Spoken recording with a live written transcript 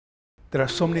There are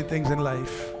so many things in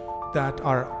life that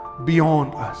are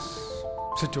beyond us.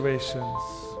 Situations,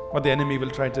 what the enemy will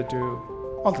try to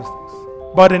do, all those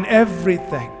things. But in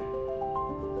everything,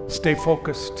 stay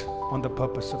focused on the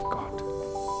purpose of God.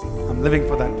 I'm living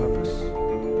for that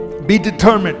purpose. Be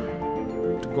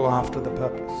determined to go after the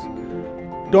purpose.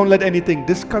 Don't let anything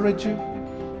discourage you.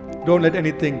 Don't let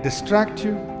anything distract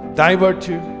you, divert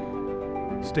you.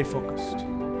 Stay focused.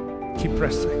 Keep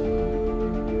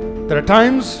pressing. There are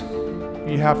times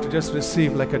you have to just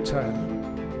receive like a child.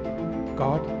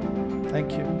 God,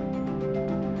 thank you.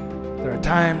 There are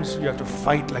times you have to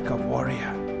fight like a warrior.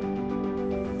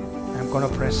 I'm going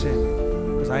to press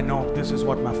in because I know this is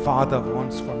what my Father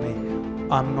wants for me.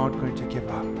 I'm not going to give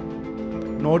up.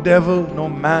 No devil, no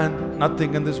man,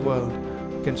 nothing in this world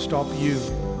can stop you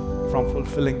from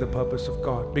fulfilling the purpose of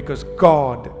God, because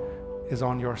God is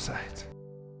on your side.